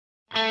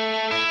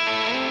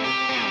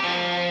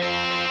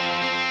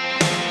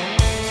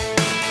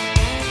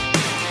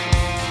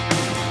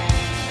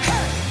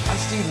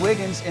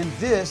Wiggins, and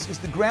this is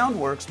the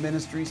Groundworks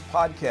Ministries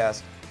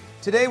podcast.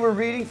 Today we're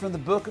reading from the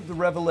book of the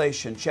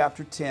Revelation,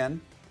 chapter 10.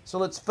 So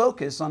let's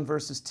focus on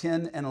verses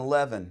 10 and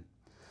 11.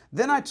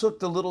 Then I took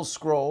the little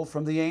scroll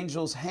from the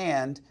angel's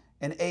hand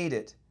and ate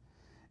it.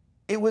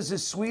 It was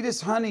as sweet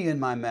as honey in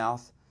my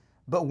mouth,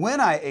 but when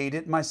I ate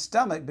it, my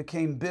stomach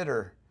became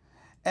bitter.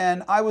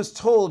 And I was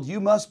told, you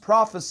must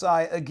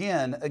prophesy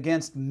again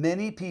against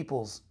many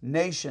peoples,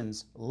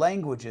 nations,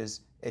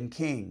 languages, and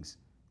kings.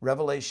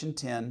 Revelation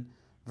 10,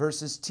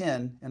 verses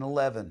 10 and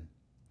 11.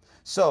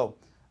 So,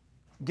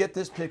 get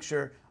this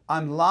picture.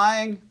 I'm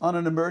lying on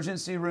an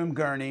emergency room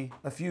gurney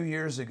a few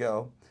years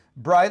ago.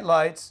 Bright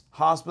lights,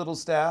 hospital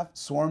staff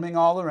swarming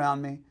all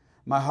around me.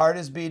 My heart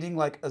is beating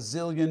like a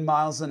zillion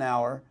miles an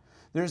hour.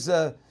 There's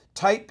a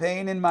tight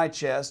pain in my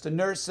chest. A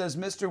nurse says,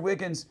 Mr.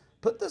 Wiggins,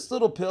 put this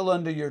little pill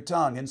under your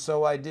tongue. And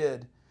so I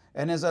did.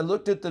 And as I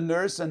looked at the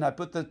nurse and I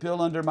put the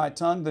pill under my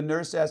tongue, the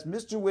nurse asked,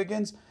 Mr.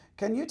 Wiggins,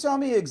 can you tell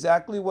me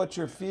exactly what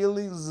you're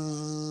feeling?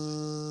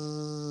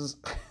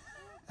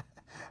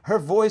 Her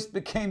voice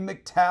became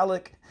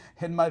metallic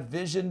and my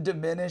vision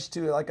diminished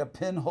to like a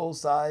pinhole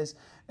size,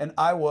 and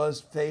I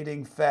was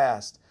fading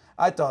fast.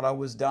 I thought I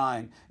was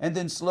dying. And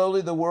then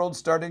slowly the world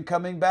started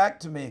coming back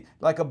to me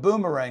like a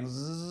boomerang.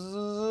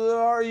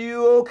 Are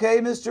you okay,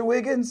 Mr.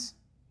 Wiggins?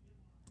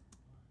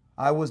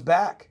 I was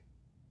back.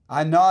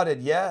 I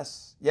nodded,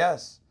 yes,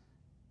 yes.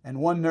 And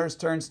one nurse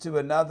turns to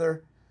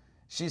another.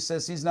 She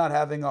says, he's not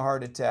having a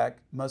heart attack,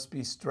 must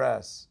be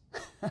stress.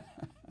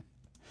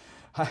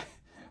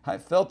 I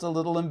felt a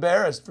little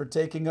embarrassed for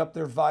taking up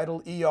their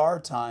vital ER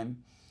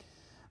time,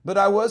 but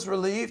I was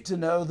relieved to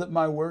know that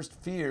my worst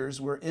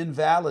fears were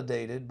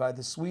invalidated by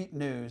the sweet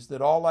news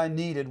that all I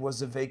needed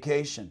was a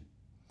vacation.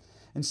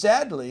 And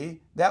sadly,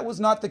 that was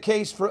not the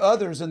case for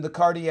others in the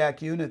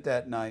cardiac unit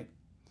that night.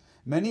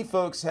 Many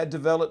folks had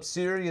developed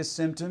serious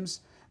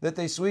symptoms that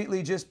they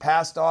sweetly just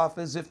passed off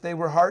as if they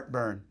were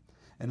heartburn.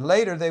 And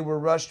later they were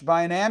rushed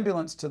by an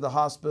ambulance to the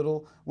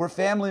hospital where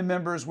family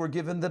members were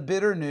given the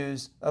bitter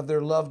news of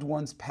their loved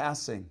one's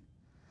passing.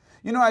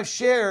 You know, I've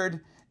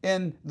shared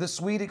in the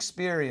sweet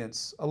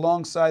experience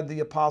alongside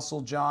the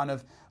Apostle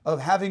John of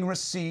having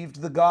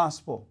received the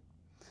gospel.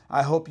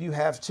 I hope you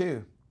have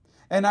too.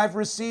 And I've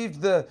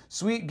received the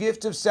sweet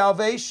gift of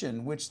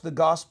salvation, which the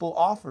gospel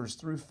offers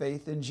through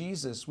faith in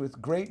Jesus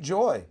with great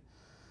joy.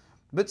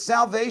 But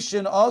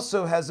salvation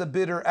also has a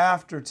bitter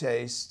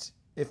aftertaste,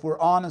 if we're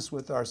honest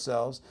with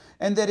ourselves,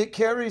 and that it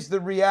carries the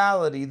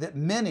reality that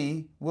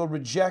many will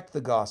reject the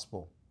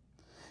gospel.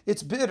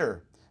 It's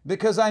bitter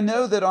because I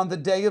know that on the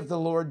day of the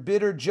Lord,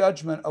 bitter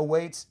judgment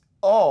awaits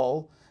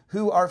all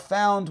who are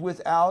found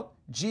without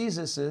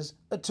Jesus'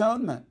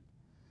 atonement.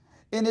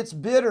 And it's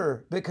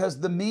bitter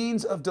because the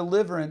means of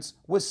deliverance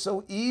was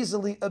so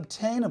easily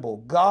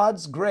obtainable,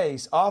 God's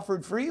grace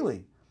offered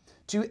freely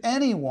to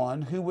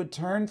anyone who would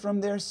turn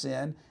from their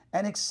sin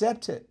and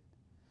accept it.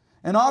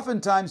 And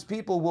oftentimes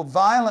people will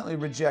violently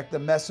reject the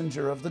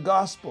messenger of the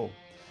gospel.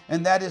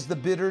 And that is the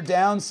bitter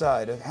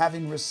downside of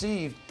having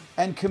received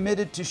and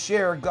committed to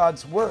share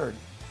God's word.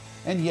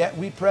 And yet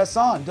we press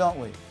on, don't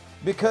we?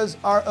 Because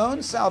our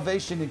own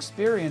salvation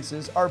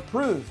experiences are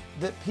proof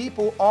that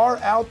people are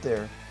out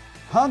there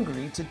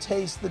hungry to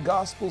taste the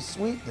gospel's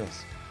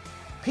sweetness.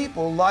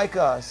 People like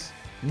us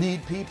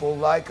need people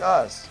like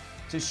us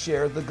to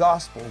share the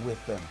gospel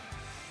with them.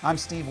 I'm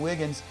Steve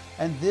Wiggins,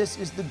 and this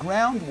is the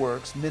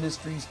Groundworks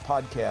Ministries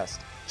podcast.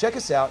 Check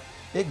us out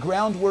at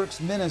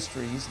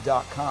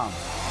groundworksministries.com.